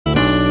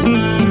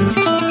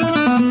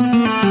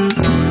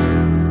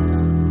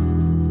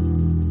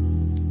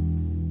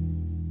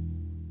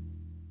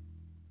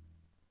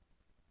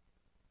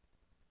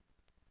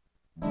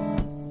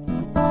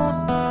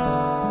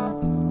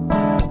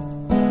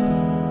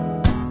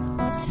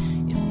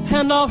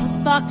Pandora's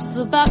box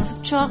of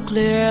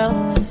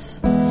chocolates,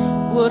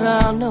 would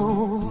I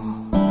know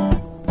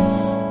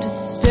to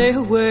stay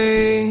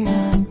away?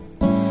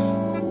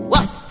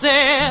 I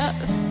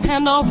said,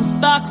 Pandora's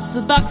box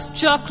of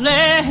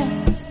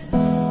chocolates,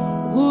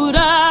 would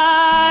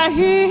I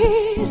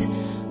eat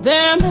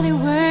them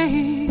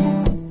anyway?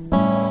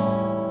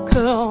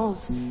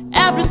 'Cause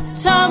every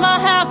time I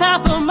have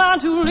half a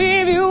mind to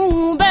leave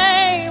you,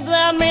 babe,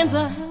 that means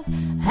I have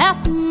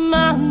half a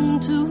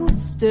mind to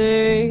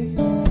stay.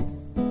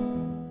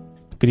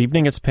 Good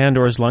evening, it's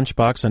Pandora's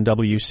Lunchbox on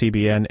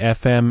WCBN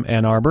FM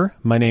Ann Arbor.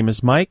 My name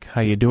is Mike.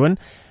 How you doing?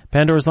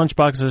 Pandora's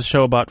Lunchbox is a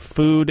show about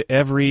food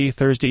every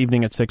Thursday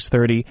evening at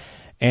 6:30,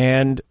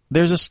 and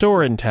there's a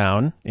store in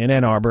town, in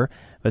Ann Arbor,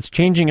 that's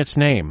changing its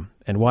name.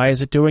 And why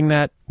is it doing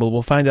that? Well,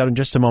 we'll find out in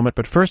just a moment,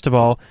 but first of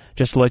all,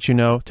 just to let you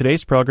know,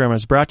 today's program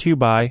is brought to you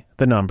by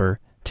the number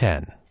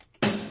 10.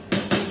 1,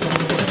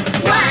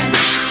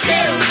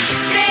 2,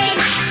 3,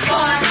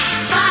 4,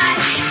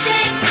 5,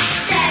 6,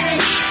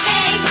 7,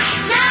 8,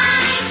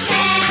 9,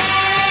 10.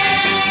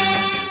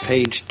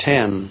 Page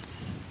 10,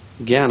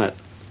 Gannett.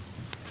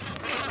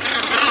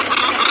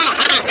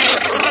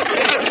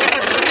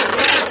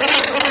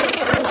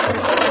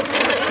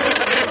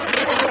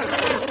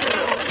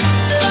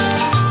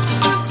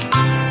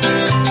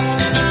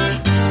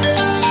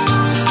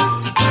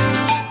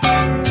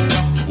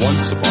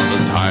 Once upon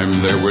a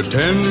time there were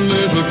 10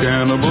 little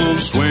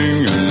cannibals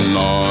swinging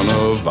on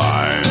a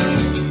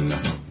vine.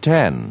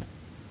 10.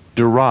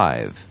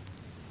 Derive.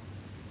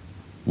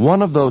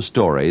 One of those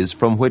stories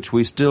from which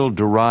we still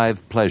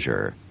derive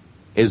pleasure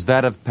is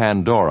that of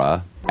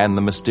Pandora and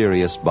the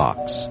mysterious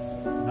box.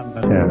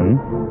 Number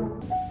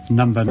 10.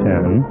 Number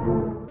 10.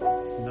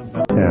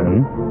 Number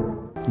 10.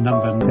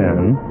 Number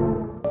 10.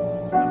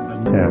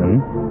 Number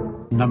 10.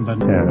 Number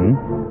 10.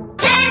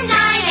 10,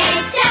 9,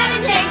 8,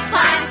 7, 6,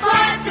 5,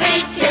 4,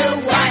 3,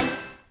 2, 1.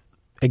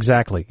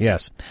 Exactly,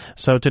 yes.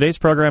 So today's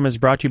program is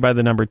brought to you by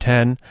the number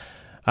 10.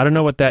 I don't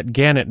know what that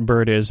gannet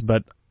bird is,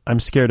 but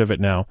I'm scared of it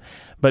now.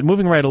 But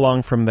moving right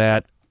along from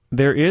that,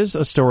 there is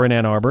a store in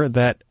Ann Arbor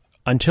that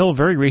until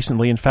very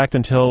recently, in fact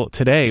until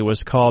today,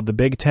 was called the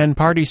Big Ten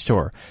Party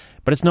Store.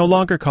 But it's no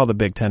longer called the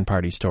Big Ten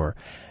Party Store.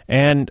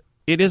 And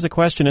it is a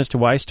question as to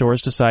why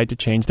stores decide to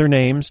change their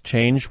names,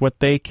 change what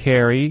they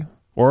carry,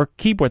 or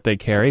keep what they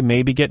carry,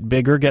 maybe get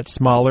bigger, get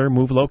smaller,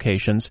 move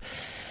locations.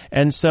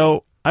 And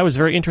so I was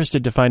very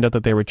interested to find out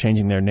that they were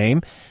changing their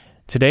name.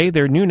 Today,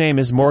 their new name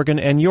is Morgan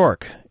 &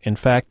 York. In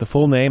fact, the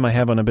full name I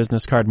have on a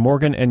business card,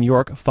 Morgan &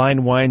 York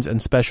Fine Wines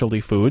and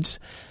Specialty Foods.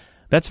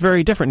 That's a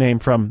very different name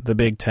from the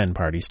Big Ten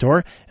Party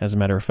Store, as a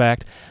matter of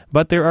fact,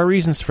 but there are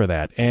reasons for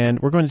that, and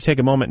we're going to take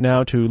a moment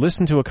now to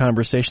listen to a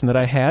conversation that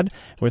I had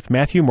with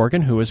Matthew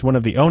Morgan, who is one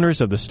of the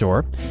owners of the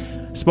store.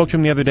 Spoke to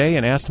him the other day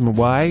and asked him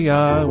why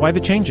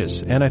the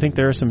changes, and I think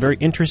there are some very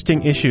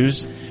interesting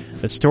issues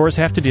that stores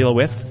have to deal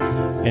with,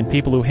 and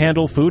people who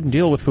handle food and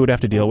deal with food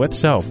have to deal with.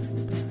 So,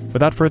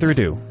 without further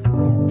ado.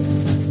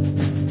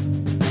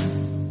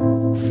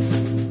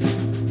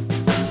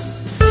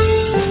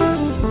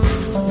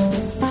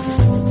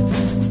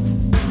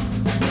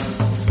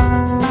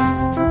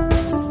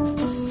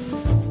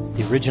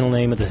 The original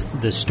name of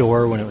the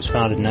store when it was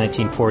founded in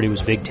 1940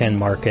 was Big Ten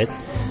Market.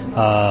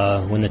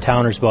 When the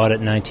Towners bought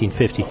it in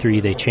 1953,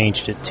 they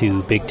changed it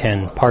to Big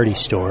Ten Party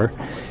Store.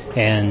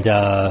 And,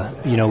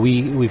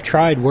 we've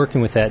tried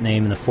working with that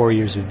name in the 4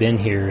 years we've been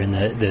here, and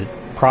the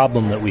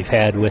problem that we've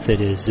had with it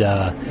is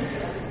that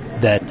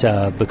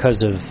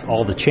because of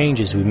all the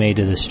changes we made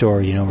to the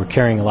store, we're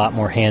carrying a lot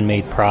more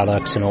handmade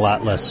products and a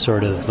lot less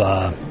sort of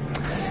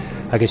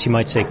I guess you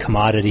might say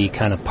commodity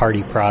kind of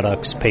party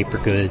products, paper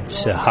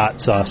goods,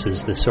 hot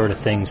sauces, the sort of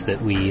things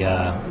that we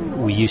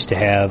used to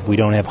have. We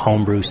don't have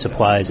homebrew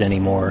supplies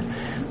anymore.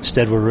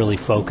 Instead, we're really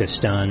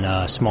focused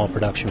on small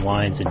production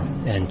wines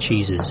and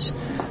cheeses.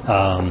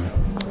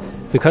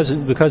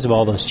 Because of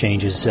all those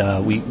changes,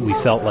 we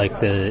felt like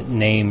the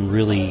name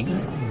really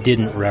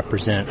didn't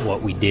represent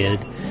what we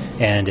did,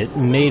 and it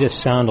made us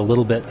sound a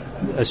little bit,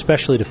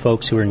 especially to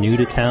folks who are new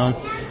to town,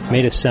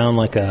 made us sound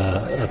like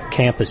a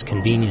campus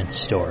convenience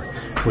store,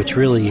 which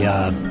really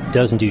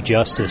doesn't do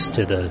justice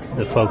to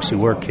the folks who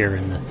work here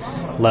and the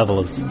level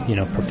of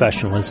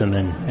professionalism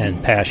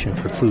and passion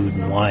for food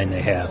and wine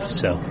they have.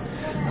 So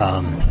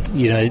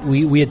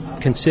we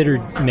had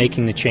considered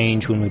making the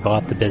change when we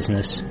bought the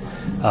business,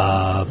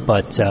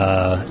 but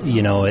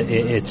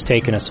it's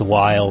taken us a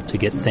while to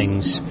get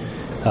things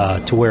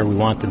to where we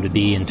want them to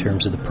be in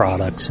terms of the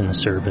products and the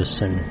service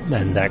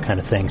and that kind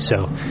of thing.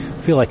 So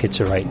I feel like it's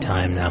the right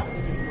time now.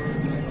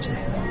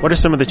 What are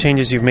some of the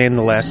changes you've made in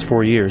the last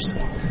 4 years?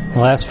 The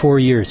last 4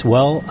 years?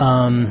 Well,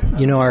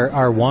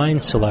 our wine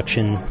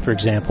selection, for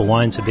example,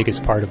 wine's the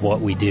biggest part of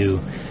what we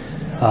do,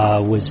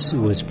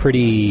 was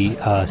pretty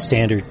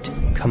standard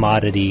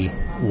commodity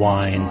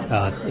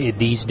wine.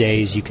 These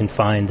days you can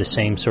find the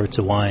same sorts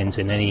of wines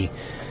in any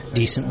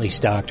decently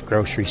stocked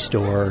grocery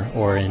store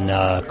or in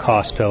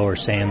Costco or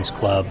Sam's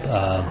Club.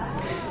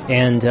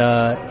 And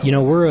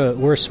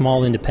we're a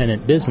small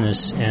independent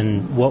business,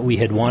 and what we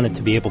had wanted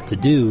to be able to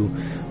do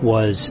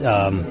was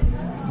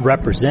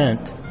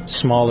represent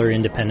smaller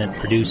independent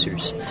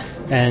producers.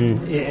 And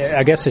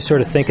I guess I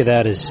sort of think of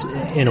that as,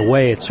 in a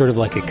way, it's sort of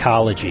like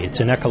ecology. It's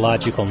an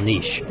ecological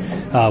niche.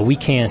 We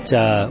can't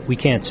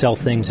sell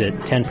things at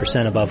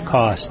 10% above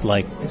cost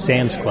like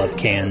Sam's Club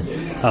can,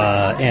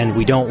 and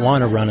we don't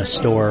want to run a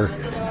store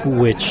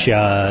which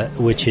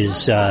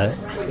is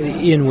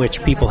in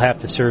which people have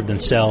to serve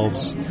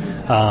themselves,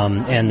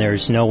 and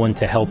there's no one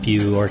to help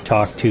you or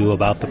talk to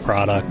about the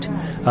product.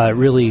 It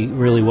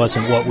really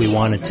wasn't what we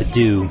wanted to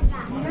do.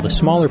 The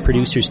smaller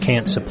producers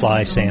can't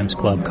supply Sam's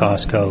Club,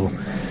 Costco,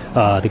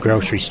 the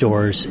grocery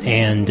stores,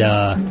 and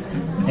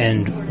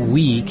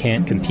we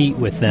can't compete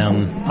with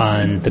them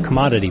on the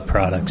commodity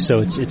products. So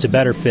it's a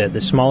better fit. The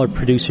smaller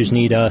producers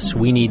need us,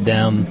 we need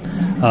them.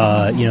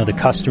 The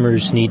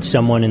customers need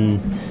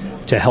someone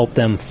to help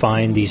them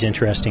find these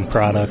interesting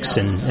products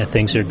and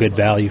things that are good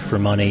value for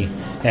money,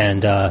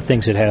 and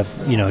things that have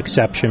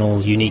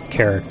exceptional, unique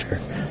character.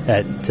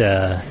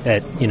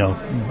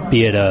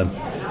 Be it a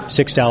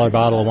 $6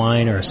 bottle of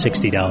wine or a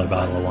 $60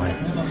 bottle of wine.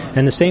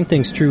 And the same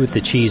thing's true with the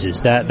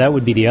cheeses. That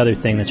would be the other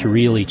thing that's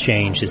really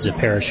changed, is a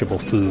perishable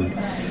food.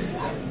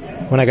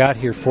 When I got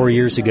here 4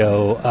 years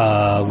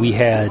ago, we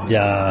had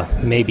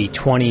maybe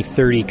 20,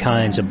 30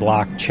 kinds of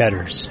block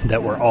cheddars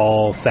that were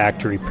all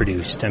factory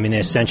produced. I mean, they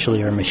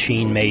essentially are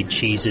machine-made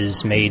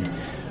cheeses made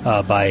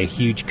by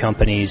huge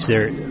companies.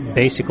 They're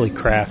basically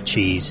craft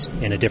cheese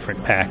in a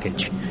different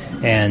package.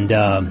 And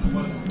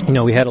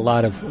we had a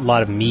lot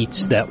of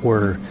meats that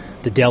were,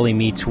 the deli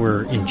meats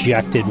were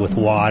injected with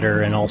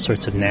water and all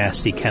sorts of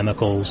nasty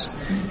chemicals.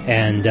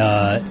 And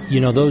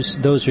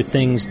those are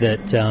things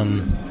that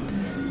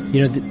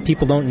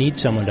people don't need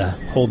someone to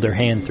hold their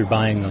hand through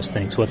buying those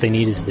things. What they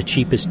need is the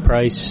cheapest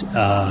price,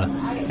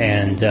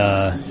 and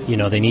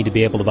they need to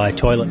be able to buy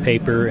toilet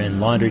paper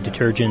and laundry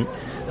detergent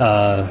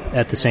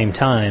at the same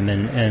time.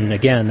 And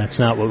again, that's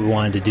not what we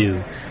wanted to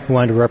do. We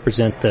wanted to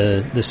represent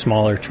the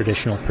smaller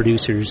traditional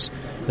producers,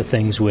 the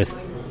things with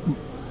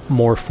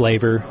more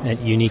flavor and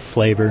unique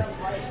flavor,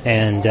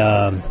 and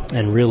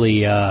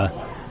really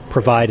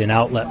provide an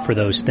outlet for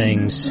those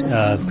things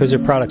because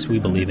they're products we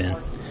believe in.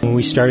 When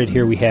we started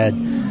here, we had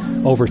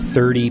over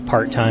 30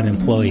 part-time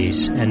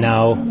employees, and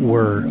now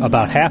we're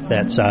about half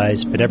that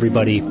size, but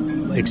everybody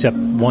except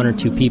one or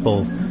two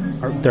people,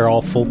 they're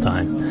all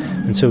full-time.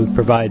 And so we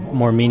provide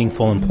more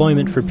meaningful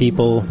employment for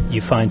people.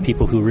 You find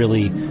people who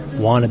really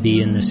want to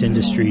be in this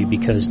industry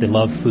because they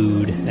love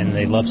food and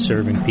they love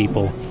serving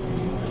people.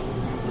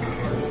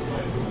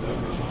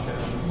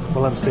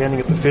 Well, I'm standing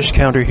at the fish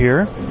counter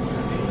here.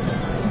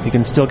 You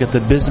can still get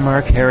the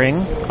Bismarck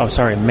herring.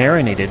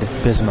 Marinated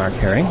Bismarck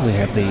herring. We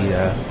have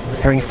the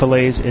herring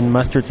fillets in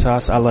mustard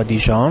sauce a la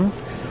Dijon.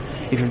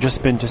 If you've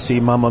just been to see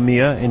Mamma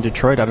Mia in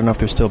Detroit, I don't know if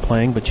they're still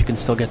playing, but you can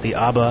still get the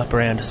Abba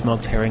brand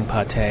smoked herring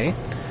pate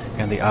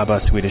and the Abba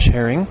Swedish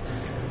herring.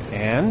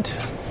 And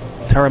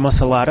tara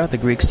masalata, the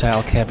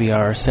Greek-style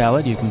caviar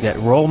salad. You can get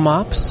roll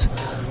mops.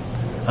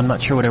 I'm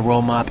not sure what a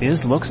roll mop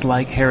is. Looks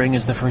like herring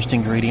is the first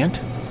ingredient.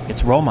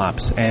 It's roll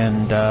mops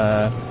and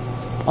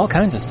all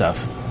kinds of stuff.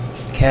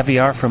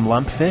 Caviar from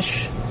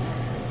lumpfish.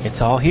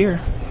 It's all here.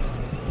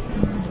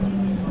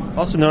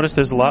 Also notice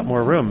there's a lot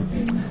more room.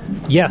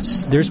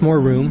 Yes, there's more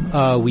room.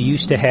 We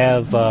used to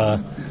have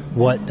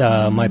what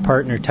my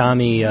partner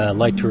Tommy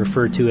liked to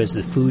refer to as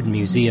the food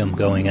museum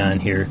going on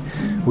here.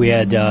 We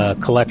had a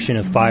collection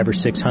of 500 or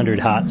 600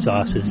 hot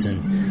sauces,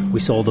 and we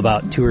sold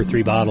about 2 or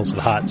 3 bottles of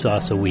hot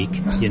sauce a week.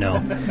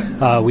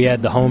 We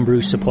had the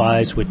homebrew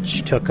supplies,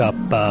 which took up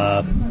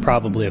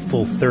probably a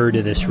full third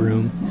of this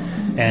room,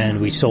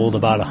 and we sold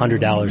about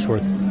 $100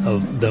 worth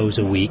of those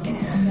a week.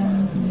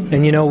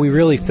 And we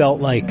really felt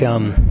like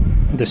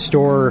the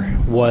store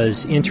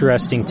was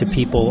interesting to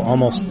people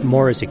almost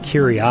more as a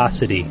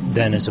curiosity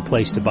than as a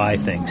place to buy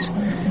things.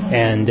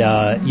 And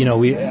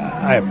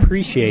I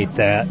appreciate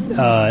that,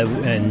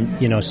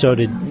 and so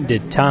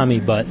did Tommy.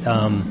 But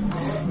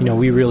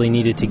we really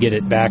needed to get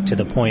it back to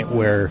the point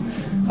where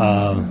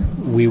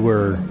we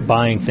were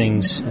buying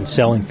things and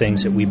selling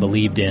things that we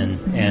believed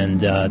in,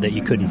 and that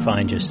you couldn't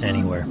find just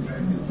anywhere.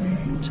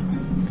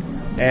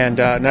 And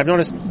I've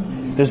noticed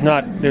there's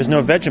no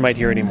Vegemite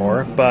here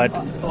anymore, but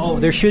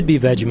there should be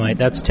Vegemite.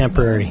 That's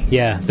temporary.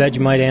 Yeah,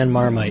 Vegemite and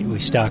Marmite. We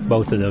stock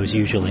both of those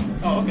usually.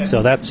 Oh, okay.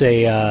 So that's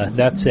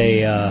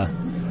a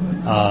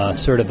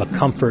sort of a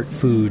comfort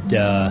food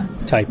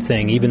type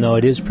thing. Even though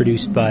it is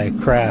produced by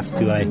Kraft,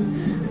 who I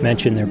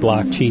mentioned their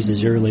block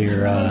cheeses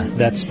earlier,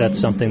 that's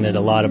something that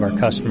a lot of our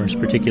customers,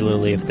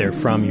 particularly if they're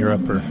from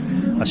Europe or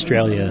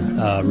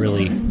Australia,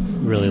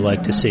 really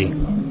like to see.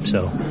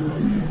 So.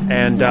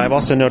 And I've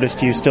also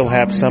noticed you still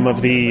have some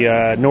of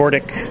the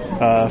Nordic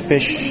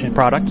fish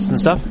products and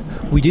stuff.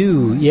 We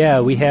do,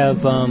 yeah. We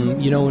have, when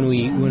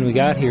we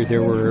got here,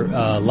 there were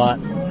a lot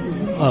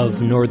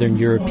of Northern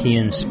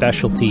European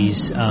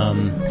specialties.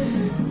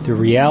 The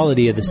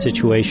reality of the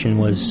situation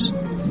was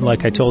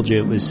like I told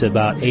you, it was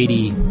about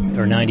 80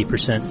 or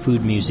 90%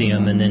 food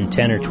museum, and then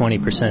 10 or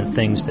 20%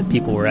 things that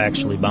people were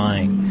actually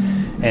buying.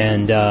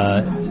 And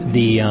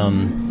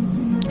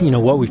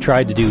what we've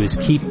tried to do is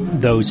keep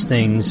those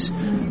things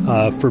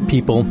for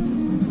people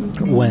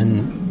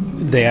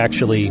when they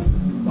actually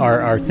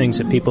are things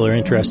that people are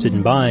interested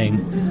in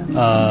buying.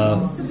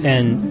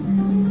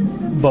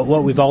 But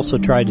what we've also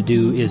tried to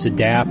do is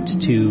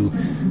adapt to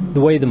the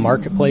way the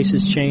marketplace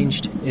has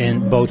changed,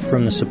 and both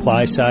from the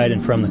supply side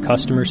and from the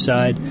customer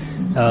side.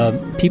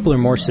 People are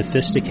more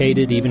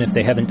sophisticated, even if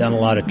they haven't done a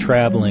lot of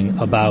traveling,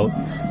 about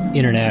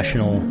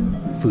international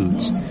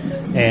foods.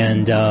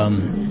 And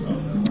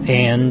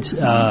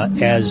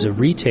as a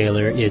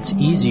retailer, it's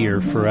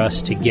easier for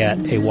us to get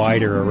a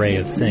wider array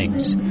of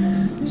things.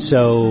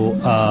 So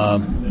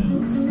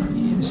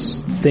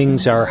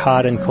things are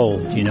hot and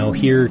cold.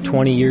 Here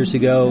 20 years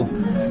ago,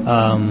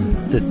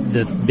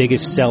 the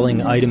biggest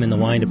selling item in the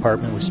wine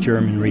department was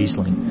German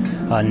Riesling.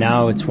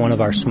 Now it's one of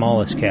our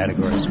smallest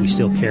categories. We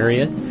still carry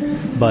it,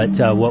 but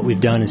what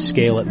we've done is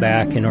scale it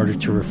back in order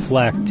to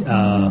reflect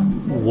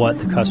what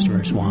the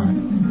customers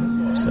want.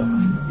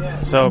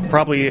 So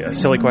probably a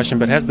silly question,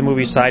 but has the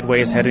movie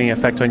Sideways had any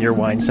effect on your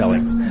wine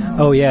selling?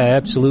 Oh yeah,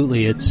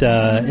 absolutely. It's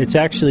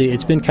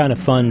been kind of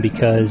fun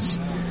because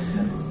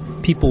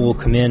people will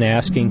come in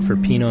asking for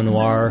Pinot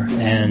Noir,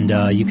 and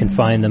you can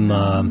find them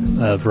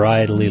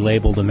varietally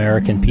labeled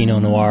American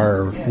Pinot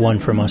Noir or one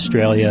from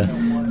Australia.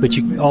 But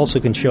you also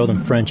can show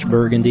them French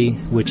Burgundy,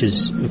 which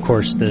is, of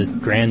course, the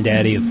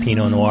granddaddy of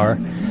Pinot Noir.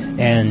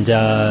 And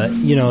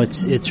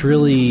it's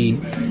really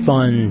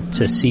fun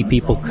to see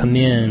people come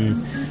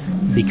in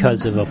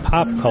because of a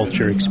pop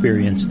culture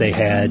experience they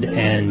had,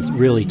 and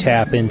really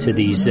tap into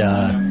these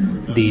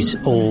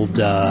old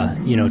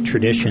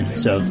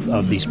traditions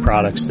of these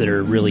products that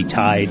are really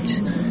tied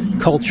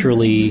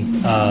culturally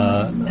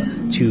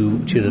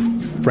to the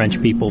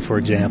French people, for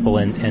example,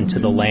 and to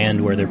the land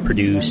where they're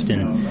produced.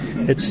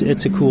 And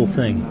it's a cool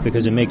thing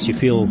because it makes you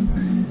feel,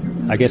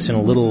 I guess, in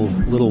a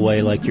little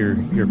way like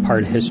you're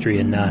part of history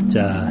and not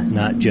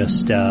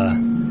just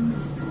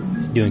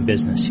doing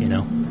business,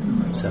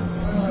 So.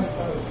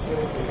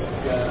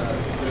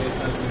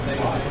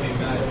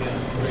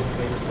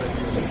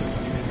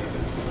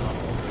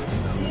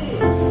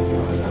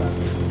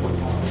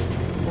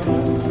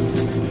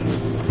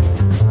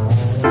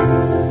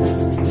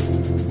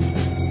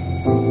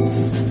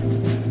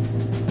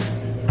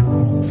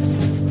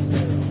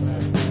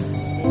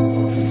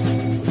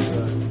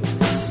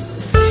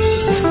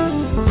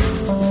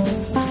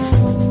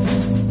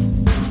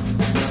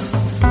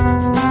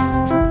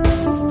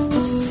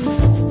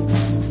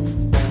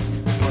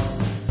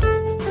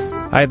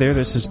 Hi there,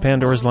 this is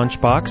Pandora's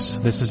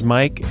Lunchbox. This is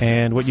Mike,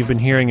 and what you've been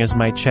hearing is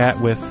my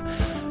chat with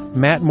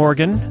Matt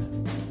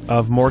Morgan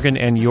of Morgan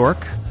 & York.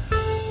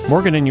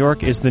 Morgan &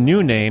 York is the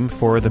new name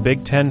for the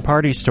Big Ten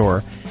Party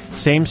Store.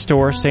 Same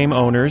store, same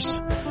owners.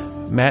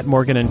 Matt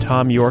Morgan and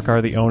Tom York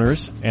are the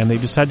owners, and they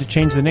decided to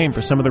change the name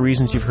for some of the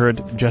reasons you've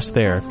heard just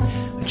there.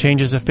 The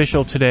change is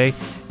official today,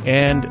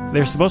 and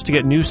they're supposed to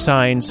get new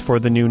signs for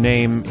the new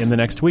name in the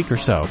next week or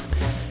so.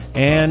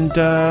 And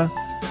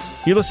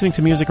you're listening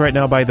to music right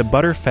now by the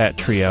Butterfat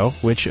Trio,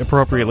 which,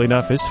 appropriately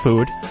enough, is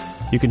food.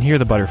 You can hear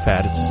the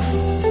butterfat.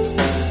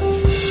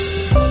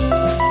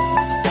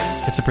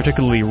 It's a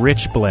particularly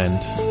rich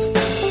blend.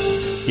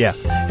 Yeah.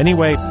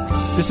 Anyway,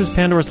 this is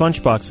Pandora's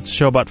Lunchbox. It's a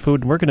show about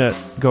food, and we're going to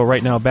go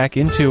right now back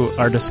into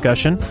our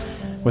discussion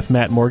with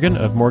Matt Morgan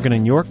of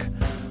Morgan & York,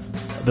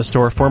 the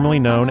store formerly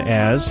known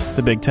as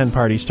the Big Ten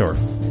Party Store.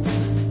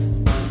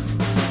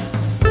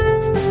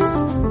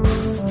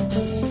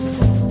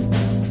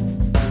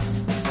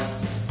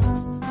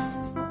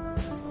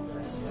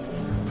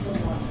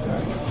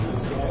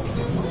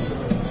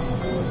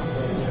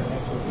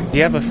 Do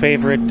you have a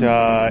favorite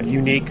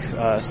unique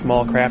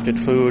small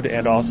crafted food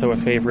and also a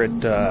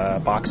favorite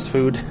boxed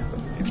food,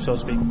 if so to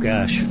speak?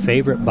 Gosh,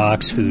 favorite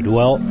boxed food.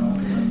 Well,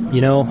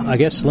 I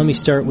guess let me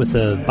start with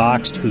the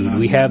boxed food.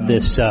 We have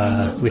this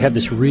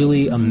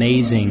really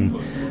amazing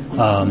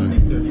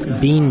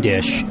bean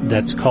dish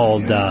that's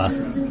called Favadas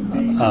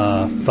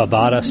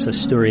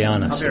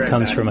Asturianas. It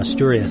comes from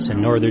Asturias in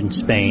northern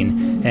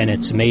Spain, and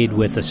it's made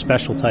with a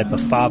special type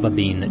of fava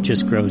bean that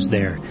just grows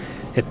there.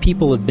 If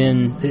people have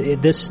been,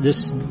 this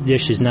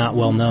dish is not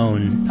well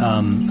known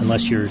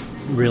unless you're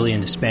really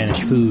into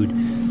Spanish food,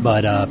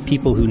 but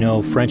people who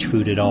know French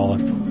food at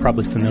all are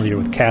probably familiar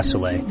with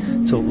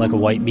cassoulet. So like a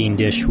white bean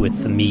dish with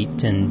the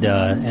meat and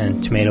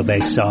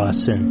tomato-based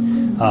sauce,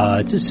 and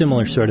it's a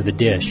similar sort of a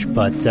dish,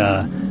 but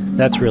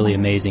that's really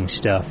amazing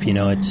stuff.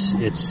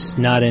 It's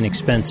not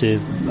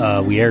inexpensive.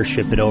 We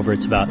airship it over.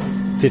 It's about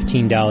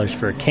 $15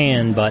 for a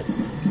can, but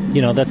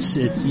it's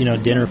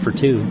dinner for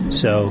two,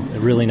 so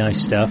really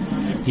nice stuff.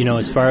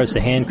 As far as the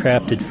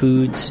handcrafted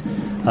foods,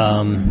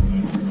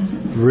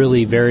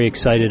 really very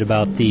excited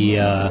about the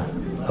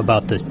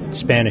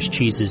Spanish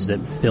cheeses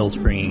that Bill's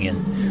bringing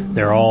in.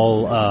 They're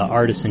all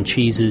artisan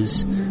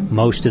cheeses.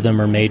 Most of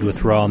them are made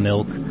with raw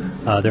milk.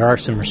 There are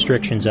some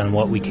restrictions on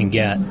what we can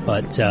get,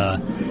 but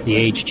the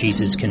aged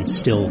cheeses can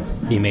still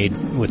be made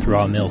with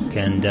raw milk,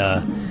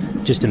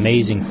 and just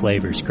amazing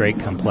flavors, great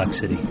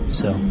complexity.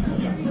 So.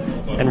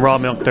 And raw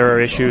milk, there are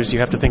issues you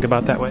have to think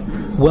about that way?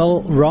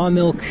 Well, raw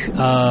milk,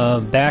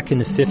 back in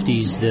the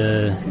 50s,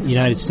 the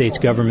United States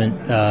government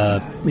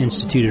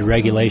instituted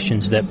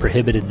regulations that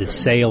prohibited the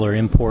sale or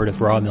import of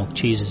raw milk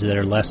cheeses that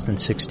are less than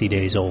 60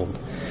 days old.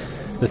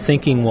 The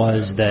thinking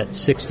was that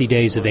 60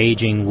 days of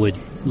aging would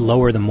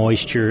lower the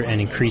moisture and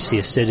increase the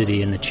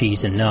acidity in the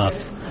cheese enough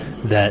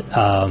that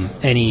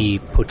any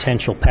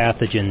potential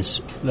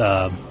pathogens,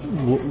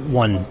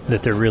 one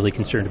that they're really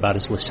concerned about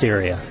is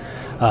Listeria,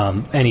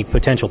 any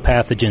potential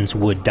pathogens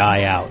would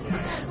die out.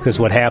 Because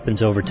what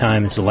happens over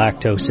time is the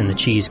lactose in the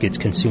cheese gets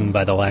consumed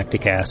by the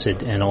lactic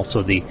acid, and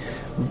also the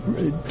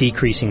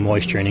decreasing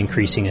moisture and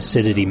increasing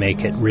acidity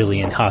make it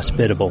really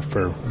inhospitable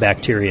for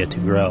bacteria to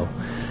grow.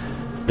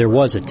 There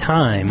was a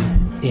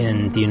time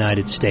in the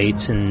United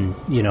States, and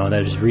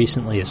that as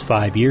recently as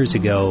 5 years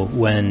ago,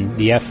 when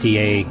the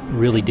FDA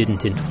really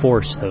didn't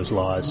enforce those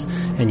laws,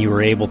 and you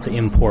were able to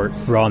import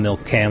raw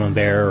milk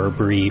Camembert or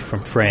Brie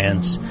from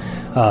France,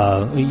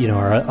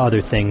 or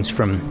other things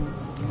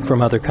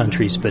from other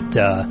countries, but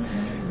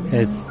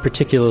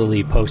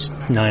particularly post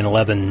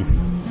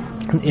 9/11.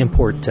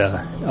 Import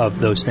of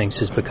those things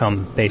has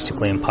become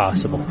basically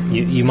impossible.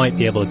 You might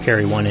be able to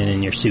carry one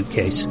in your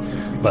suitcase,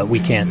 but we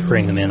can't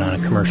bring them in on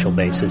a commercial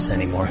basis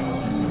anymore.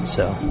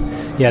 So,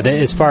 yeah,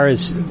 as far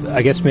as,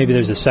 I guess maybe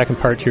there's a second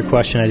part to your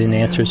question I didn't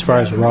answer. As far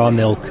as raw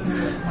milk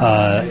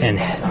and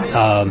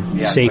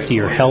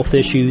safety or health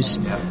issues,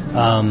 in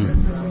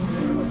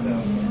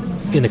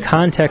the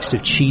context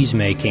of cheese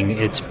making,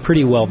 it's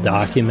pretty well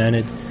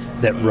documented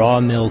that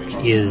raw milk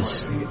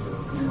is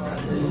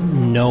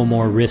no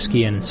more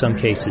risky and in some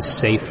cases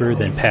safer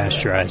than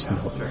pasteurized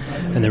milk.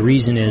 And the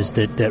reason is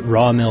that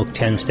raw milk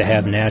tends to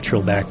have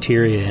natural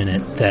bacteria in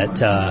it that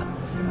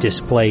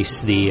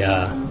displace the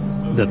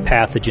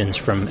pathogens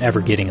from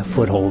ever getting a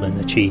foothold in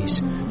the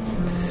cheese.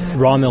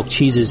 Raw milk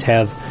cheeses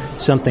have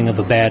something of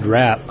a bad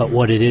rap, but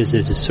what it is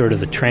a sort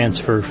of a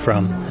transfer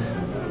from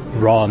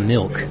raw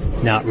milk,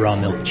 not raw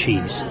milk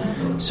cheese.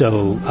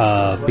 So,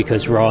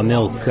 because raw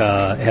milk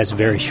has a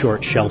very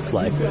short shelf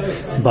life.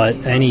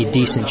 But any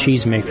decent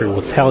cheesemaker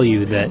will tell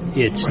you that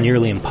it's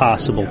nearly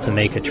impossible to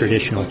make a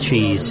traditional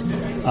cheese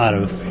out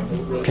of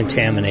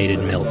contaminated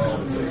milk.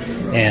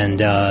 And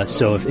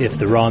so if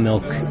the raw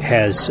milk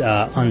has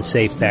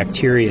unsafe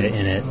bacteria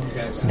in it,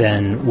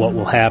 then what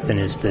will happen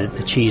is that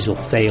the cheese will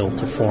fail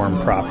to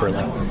form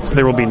properly. So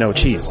there will be no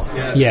cheese?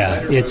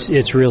 Yeah,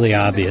 it's really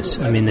obvious.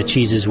 I mean, the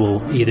cheeses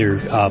will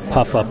either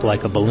puff up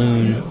like a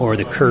balloon or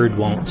the curd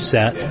won't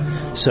set.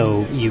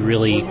 So you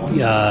really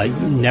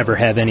never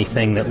have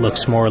anything that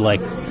looks more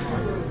like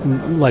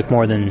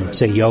more than,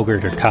 say,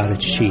 yogurt or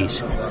cottage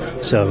cheese.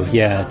 So,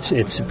 yeah,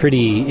 it's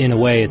pretty, in a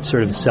way, it's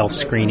sort of a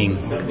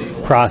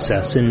self-screening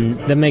process. And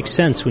that makes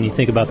sense when you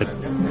think about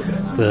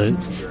the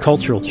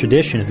cultural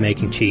tradition of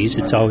making cheese.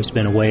 It's always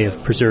been a way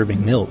of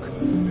preserving milk.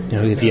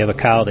 If you have a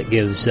cow that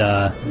gives,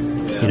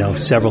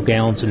 several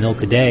gallons of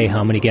milk a day,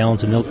 how many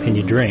gallons of milk can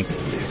you drink?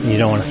 You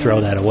don't want to throw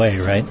that away,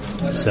 right?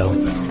 So,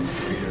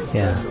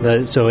 yeah.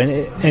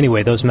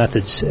 Anyway, those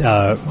methods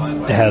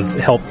have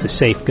helped to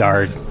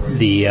safeguard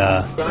the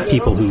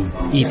people who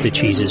eat the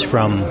cheeses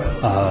from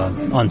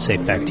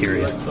unsafe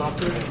bacteria.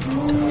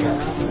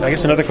 I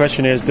guess another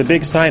question is the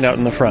big sign out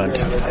in the front.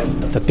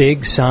 The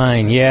big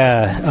sign,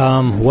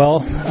 yeah.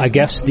 Well, I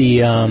guess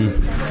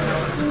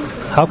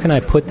how can I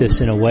put this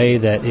in a way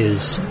that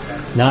is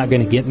not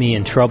going to get me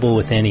in trouble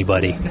with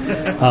anybody?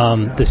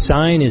 The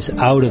sign is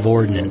out of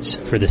ordinance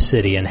for the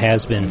city and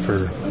has been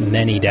for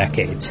many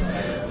decades.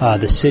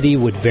 The city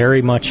would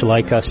very much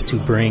like us to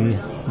bring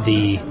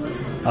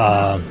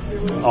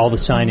all the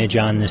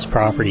signage on this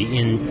property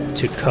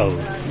into code.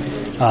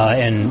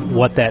 And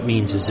what that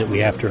means is that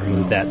we have to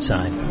remove that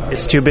sign.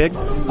 It's too big?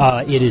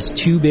 It is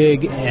too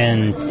big,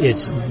 and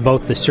it's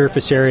both the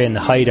surface area and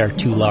the height are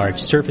too large.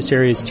 Surface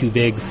area is too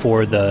big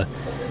for the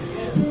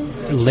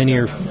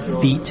linear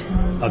feet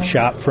of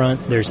shop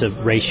front. There's a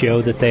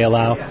ratio that they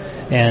allow,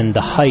 and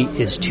the height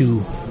is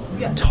too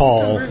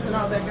tall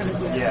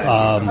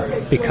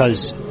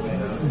because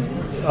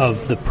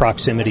of the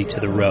proximity to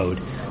the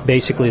road.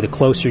 Basically, the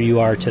closer you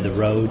are to the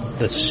road,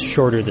 the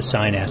shorter the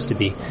sign has to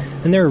be.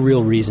 And there are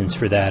real reasons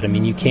for that. I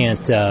mean, you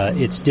can't,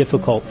 it's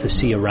difficult to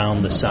see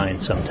around the sign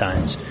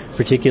sometimes,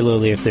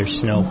 particularly if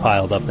there's snow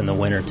piled up in the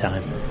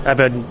wintertime. I've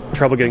had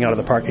trouble getting out of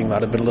the parking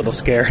lot. I've been a little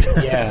scared.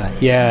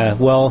 Yeah.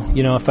 Well,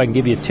 if I can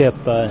give you a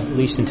tip, at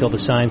least until the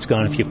sign's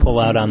gone, if you pull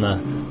out on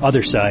the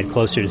other side,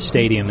 closer to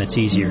Stadium, it's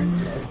easier.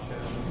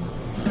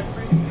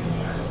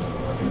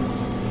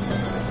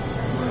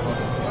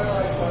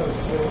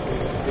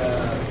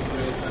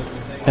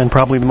 And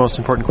probably the most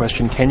important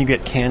question, can you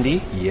get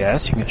candy?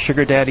 Yes, you can get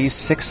Sugar Daddies,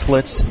 Six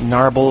Slits,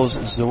 Narbles,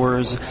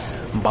 Zors,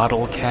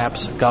 bottle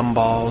caps,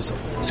 gumballs,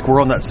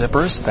 squirrel nut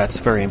zippers. That's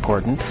very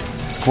important.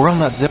 Squirrel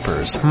nut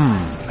zippers.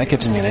 That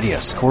gives me an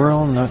idea.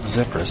 Squirrel nut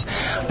zippers.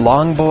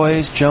 Long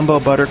Boys, Jumbo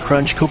Butter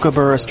Crunch,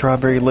 Kookaburra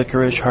Strawberry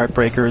Licorice,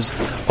 Heartbreakers,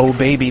 Oh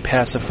Baby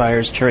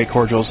pacifiers, cherry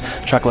cordials,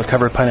 chocolate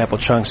covered pineapple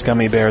chunks,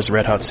 gummy bears,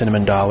 Red Hot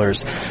cinnamon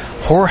dollars,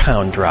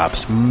 Whorehound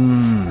drops,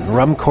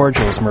 rum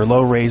cordials,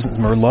 Merlot raisins,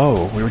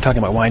 Merlot. We were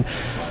talking about wine.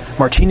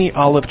 Martini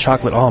olive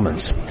chocolate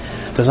almonds.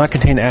 Does not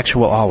contain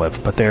actual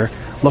olive, but they're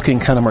looking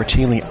kind of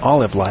martini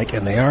olive-like,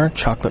 and they are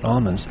chocolate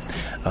almonds.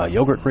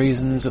 Yogurt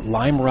raisins,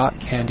 lime rock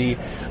candy,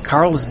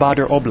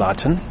 Karlsbader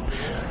Oblaten,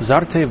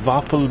 Zarte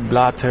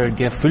Waffelblatter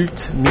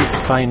gefüllt mit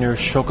feiner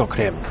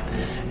Schokocreme.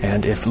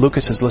 And if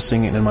Lucas is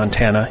listening in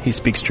Montana, he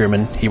speaks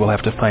German, he will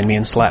have to find me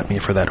and slap me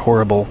for that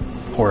horrible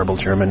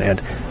German.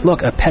 And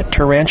look, a pet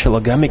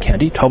tarantula gummy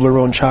candy,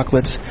 Toblerone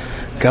chocolates,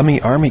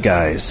 gummy army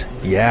guys.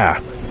 Yeah.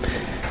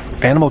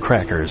 Animal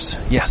crackers.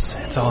 Yes,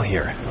 it's all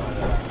here.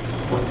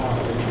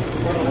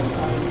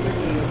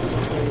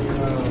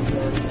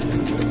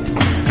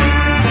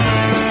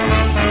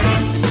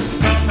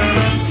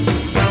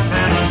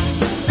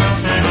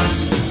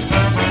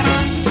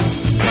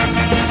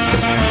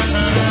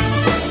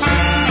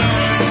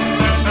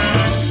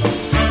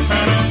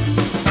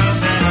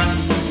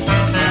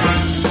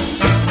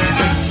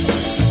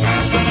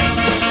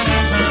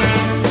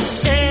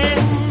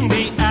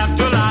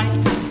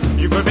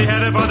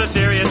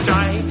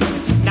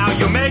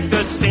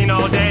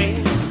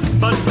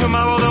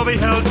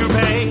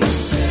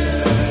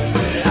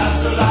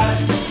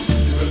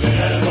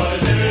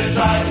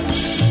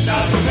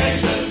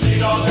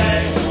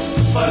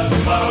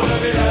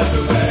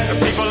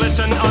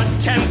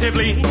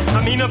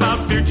 I mean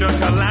about future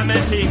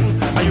calamity.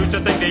 I used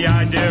to think the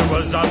idea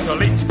was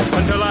obsolete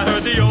until I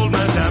heard the old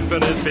man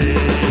stamping his feet.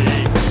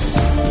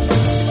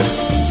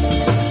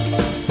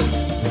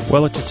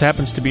 Well, it just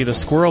happens to be the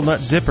Squirrel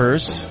Nut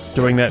Zippers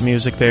doing that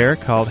music there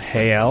called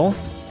Hey Al.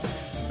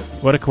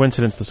 What a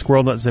coincidence, the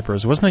Squirrel Nut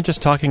Zippers. Wasn't I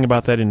just talking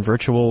about that in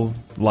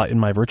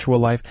my virtual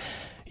life?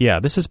 Yeah,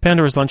 this is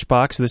Pandora's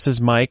Lunchbox. This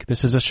is Mike.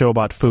 This is a show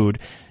about food.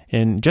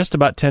 In just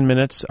about 10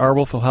 minutes,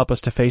 Arwolf will help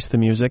us to face the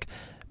music.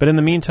 But in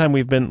the meantime,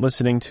 we've been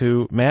listening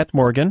to Matt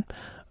Morgan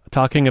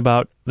talking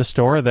about the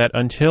store that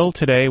until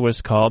today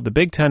was called the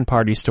Big Ten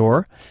Party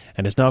Store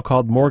and is now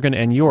called Morgan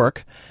 &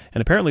 York.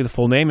 And apparently the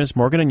full name is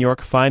Morgan &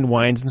 York Fine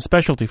Wines and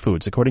Specialty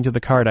Foods, according to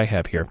the card I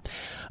have here.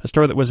 A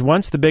store that was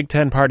once the Big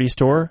Ten Party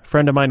Store, a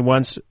friend of mine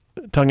once,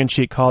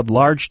 tongue-in-cheek, called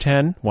Large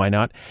 10, why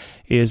not,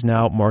 is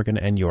now Morgan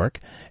 & York.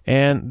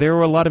 And there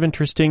were a lot of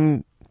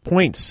interesting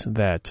points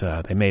that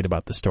they made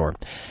about the store.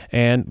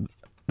 And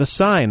the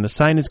sign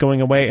is going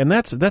away, and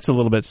that's a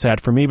little bit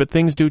sad for me, but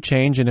things do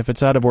change, and if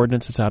it's out of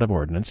ordinance, it's out of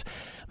ordinance.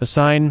 The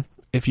sign,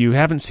 if you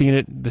haven't seen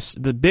it,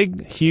 the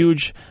big,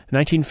 huge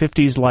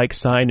 1950s-like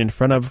sign in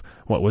front of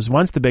what was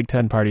once the Big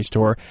Ten Party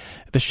Store,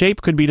 the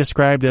shape could be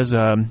described as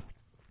a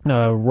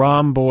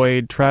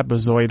rhomboid,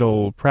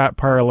 trapezoidal,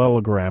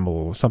 parallelogram,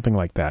 or something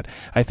like that.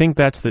 I think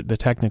that's the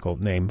technical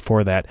name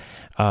for that.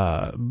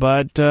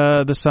 But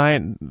the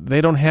sign, they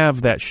don't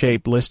have that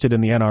shape listed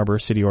in the Ann Arbor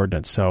City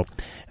Ordinance, so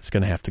it's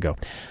going to have to go.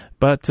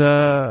 But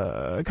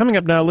coming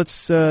up now,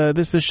 let's.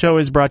 This show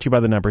is brought to you by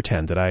the number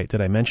 10. Did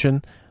I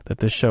mention that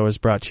this show is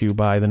brought to you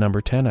by the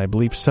number 10? I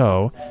believe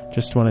so.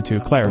 Just wanted to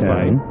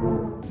clarify. 10.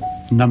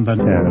 Number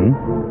 10.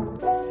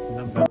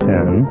 Number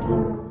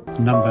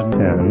 10. Number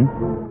 10.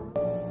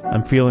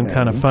 I'm feeling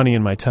kind of funny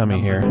in my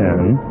tummy here.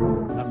 10.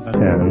 Number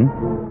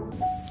 10.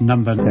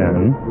 Number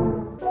 10.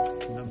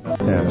 Number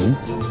 10.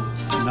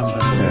 Number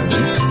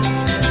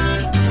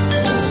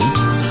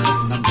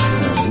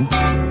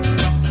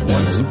 10.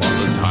 Once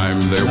upon a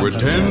time there were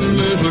 10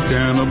 little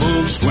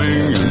cannibals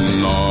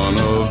swinging on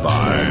a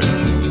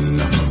vine.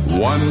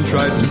 One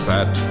tried to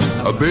pat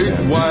a big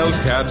wild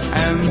cat,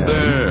 and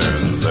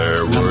then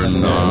there were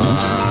 9.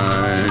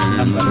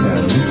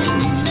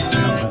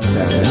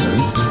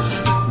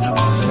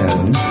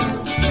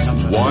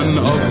 One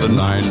of the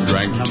 9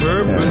 drank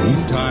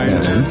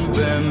turpentine, and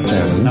then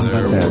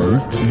there were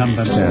 8.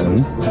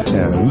 Then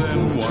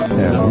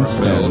one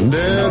fell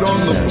dead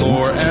on the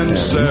floor, and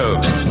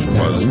 7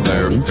 was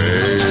their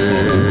fate.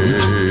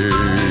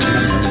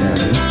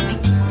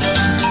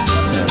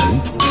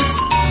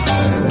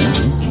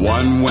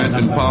 One went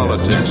in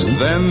politics,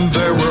 then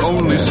there were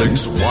only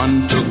 6.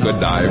 One took a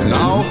dive,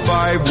 now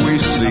 5 we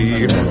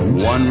see.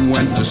 One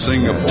went to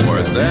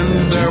Singapore,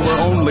 then there were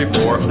only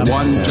 4.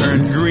 One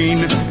turned green,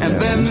 and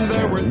then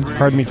there were 3.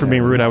 Pardon me for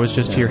being rude. I was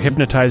just here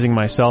hypnotizing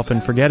myself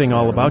and forgetting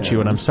all about you,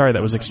 and I'm sorry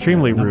that was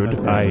extremely rude.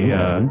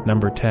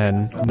 Number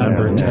 10.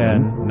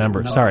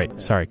 Sorry.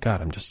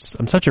 God, I'm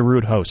such a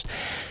rude host.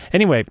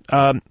 Anyway,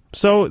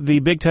 so the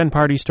Big Ten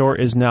Party Store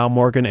is now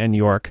Morgan &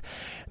 York.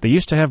 They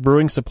used to have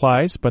brewing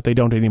supplies, but they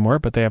don't anymore,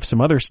 but they have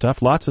some other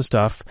stuff, lots of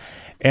stuff.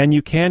 And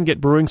you can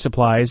get brewing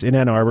supplies in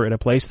Ann Arbor at a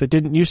place that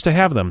didn't used to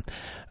have them.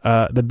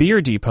 The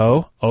Beer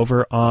Depot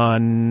over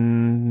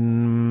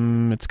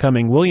on,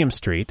 William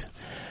Street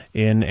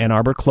in Ann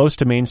Arbor, close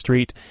to Main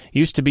Street,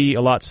 used to be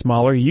a lot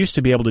smaller. You used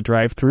to be able to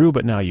drive through,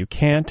 but now you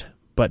can't.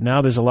 but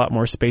now there's a lot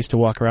more space to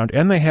walk around,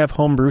 and they have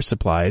homebrew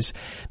supplies.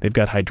 They've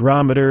got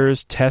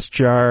hydrometers, test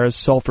jars,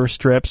 sulfur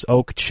strips,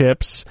 oak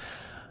chips.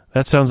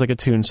 That sounds like a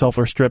tune,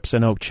 sulfur strips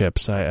and oak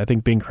chips. I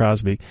think Bing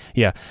Crosby.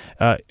 Yeah.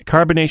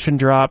 Carbonation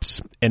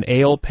drops, an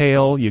ale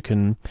pail. You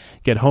can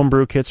get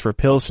homebrew kits for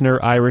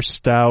Pilsner, Irish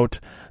Stout,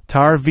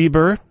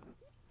 Tarweber,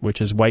 which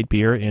is white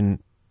beer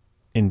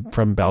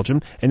from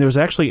Belgium. And there was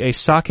actually a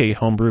sake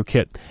homebrew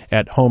kit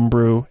at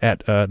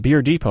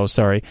Beer Depot,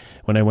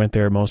 when I went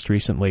there most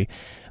recently.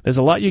 There's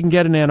a lot you can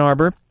get in Ann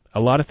Arbor,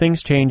 a lot of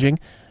things changing.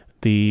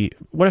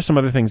 What are some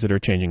other things that are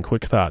changing?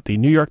 Quick thought. The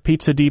New York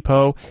Pizza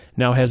Depot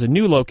now has a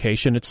new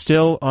location. It's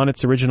still on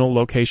its original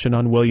location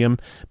on William,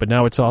 but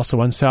now it's also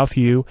on South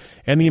U.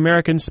 And the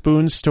American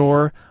Spoon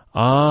Store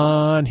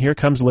on Here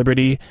Comes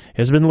Liberty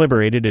has been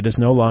liberated. It is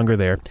no longer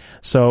there.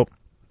 So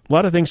a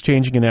lot of things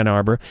changing in Ann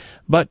Arbor,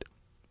 but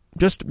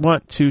just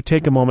want to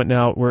take a moment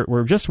now.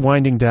 We're just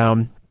winding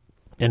down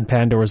in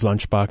Pandora's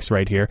Lunchbox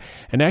right here.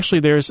 And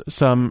actually there's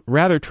some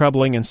rather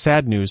troubling and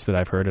sad news that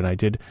I've heard, and I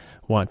did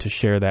want to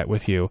share that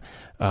with you.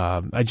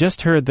 I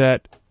just heard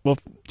that,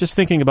 just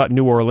thinking about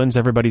New Orleans,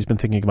 everybody's been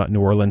thinking about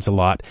New Orleans a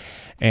lot,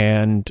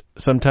 and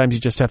sometimes you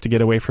just have to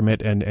get away from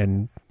it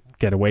and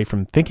get away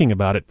from thinking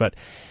about it. But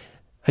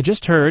I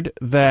just heard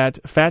that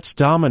Fats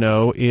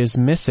Domino is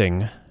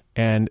missing.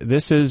 And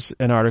this is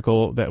an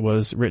article that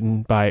was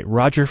written by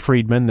Roger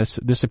Friedman.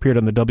 This appeared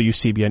on the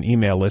WCBN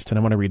email list, and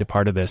I want to read a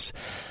part of this.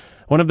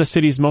 One of the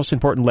city's most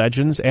important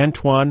legends,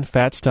 Antoine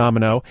Fats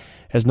Domino,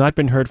 has not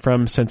been heard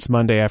from since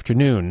Monday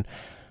afternoon.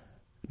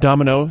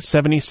 Domino,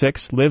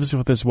 76, lives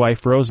with his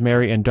wife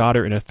Rosemary and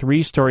daughter in a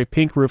 3-story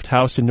pink-roofed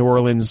house in New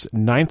Orleans'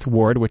 9th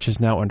Ward, which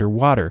is now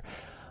underwater.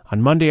 On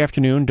Monday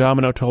afternoon,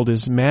 Domino told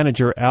his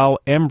manager, Al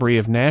Embry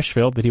of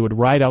Nashville, that he would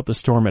ride out the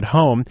storm at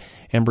home.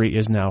 Embry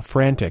is now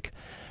frantic.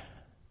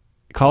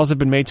 Calls have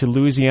been made to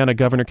Louisiana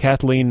Governor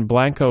Kathleen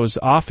Blanco's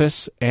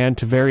office and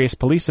to various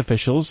police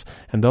officials,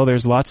 and though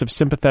there's lots of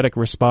sympathetic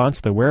response,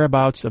 the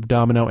whereabouts of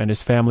Domino and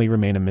his family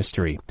remain a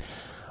mystery.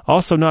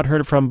 Also not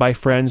heard from by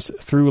friends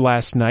through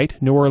last night,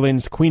 New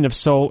Orleans Queen of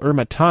Soul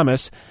Irma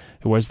Thomas,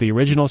 who was the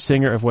original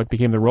singer of what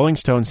became the Rolling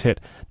Stones hit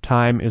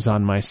Time Is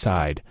on My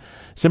Side.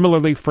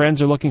 Similarly,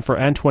 friends are looking for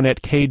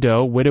Antoinette K.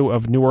 Doe, widow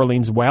of New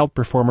Orleans wild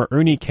performer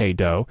Ernie K.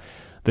 Doe.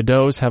 The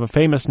Does have a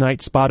famous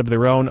night spot of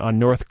their own on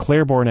North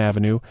Claiborne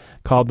Avenue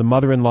called the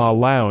Mother-in-Law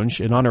Lounge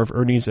in honor of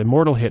Ernie's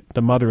immortal hit,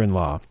 The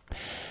Mother-in-Law.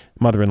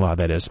 Mother-in-Law,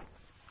 that is.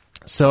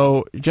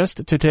 So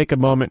just to take a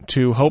moment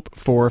to hope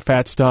for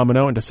Fats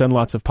Domino and to send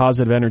lots of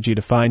positive energy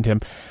to find him,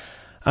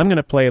 I'm going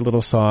to play a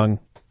little song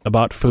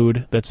about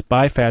food that's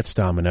by Fats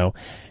Domino.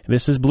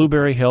 This is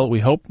Blueberry Hill. We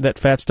hope that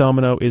Fats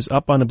Domino is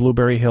up on a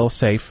Blueberry Hill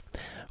safe.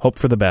 Hope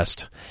for the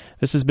best.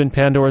 This has been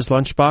Pandora's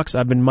Lunchbox.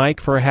 I've been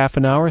Mike for a half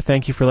an hour.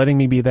 Thank you for letting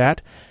me be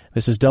that.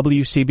 This is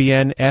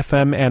WCBN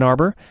FM Ann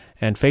Arbor,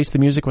 and Face the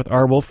Music with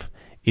R. Wolf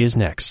is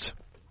next.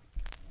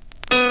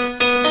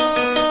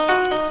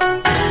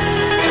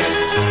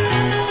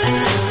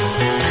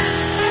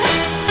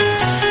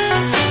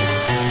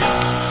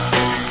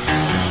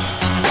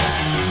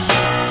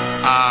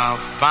 I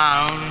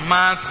found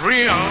my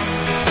thrill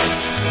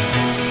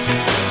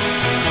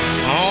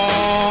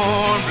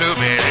on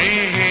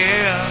Blueberry Hill.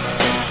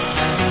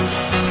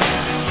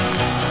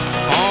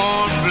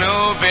 On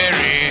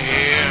Blueberry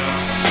Hill.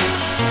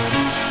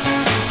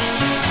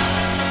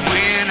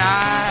 When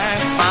I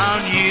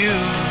found you,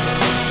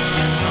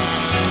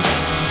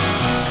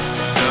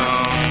 the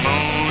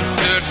moon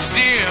stood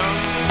still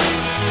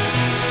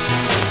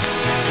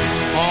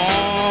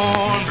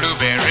on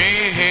Blueberry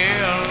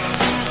Hill.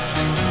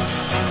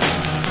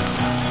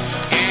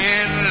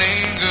 In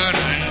late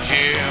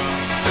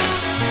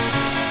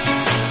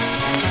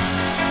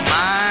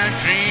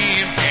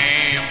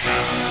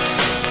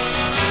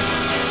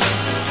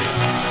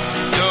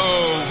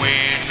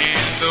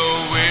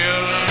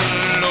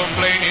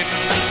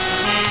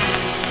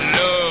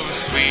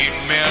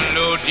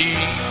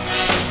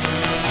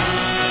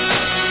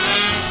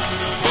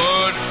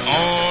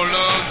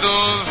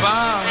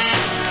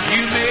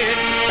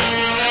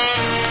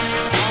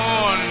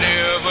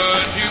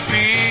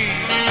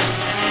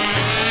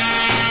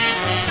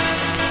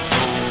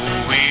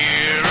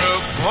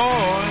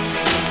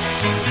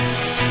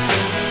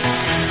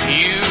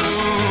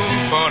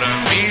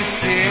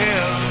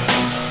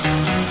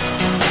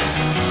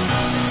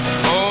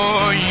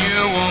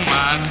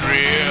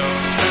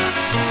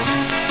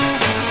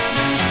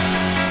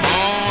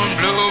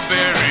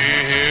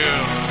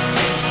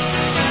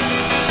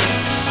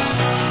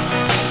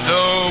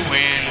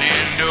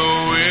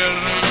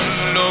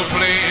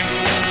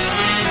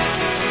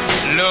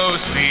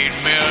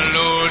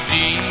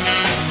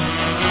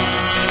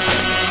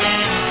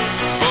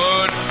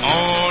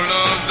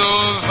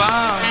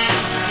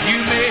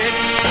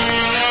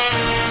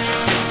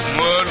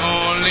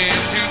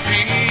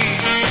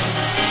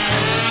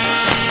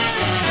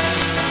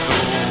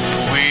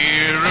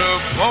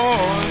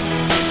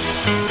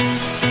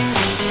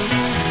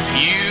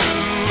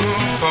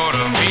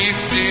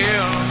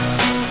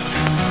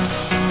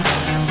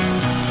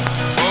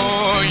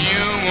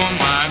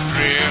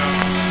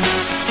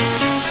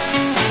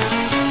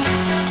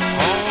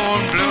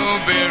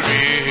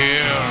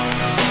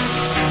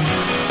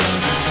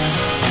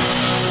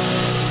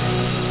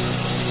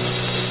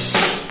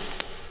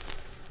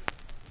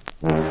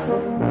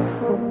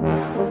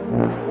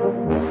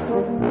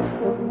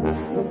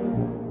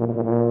You're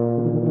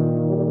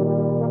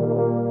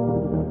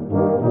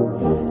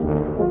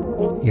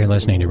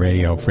listening to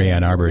Radio Free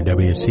Ann Arbor,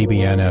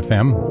 WCBN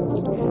FM,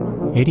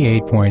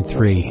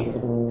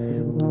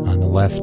 88.3 on the left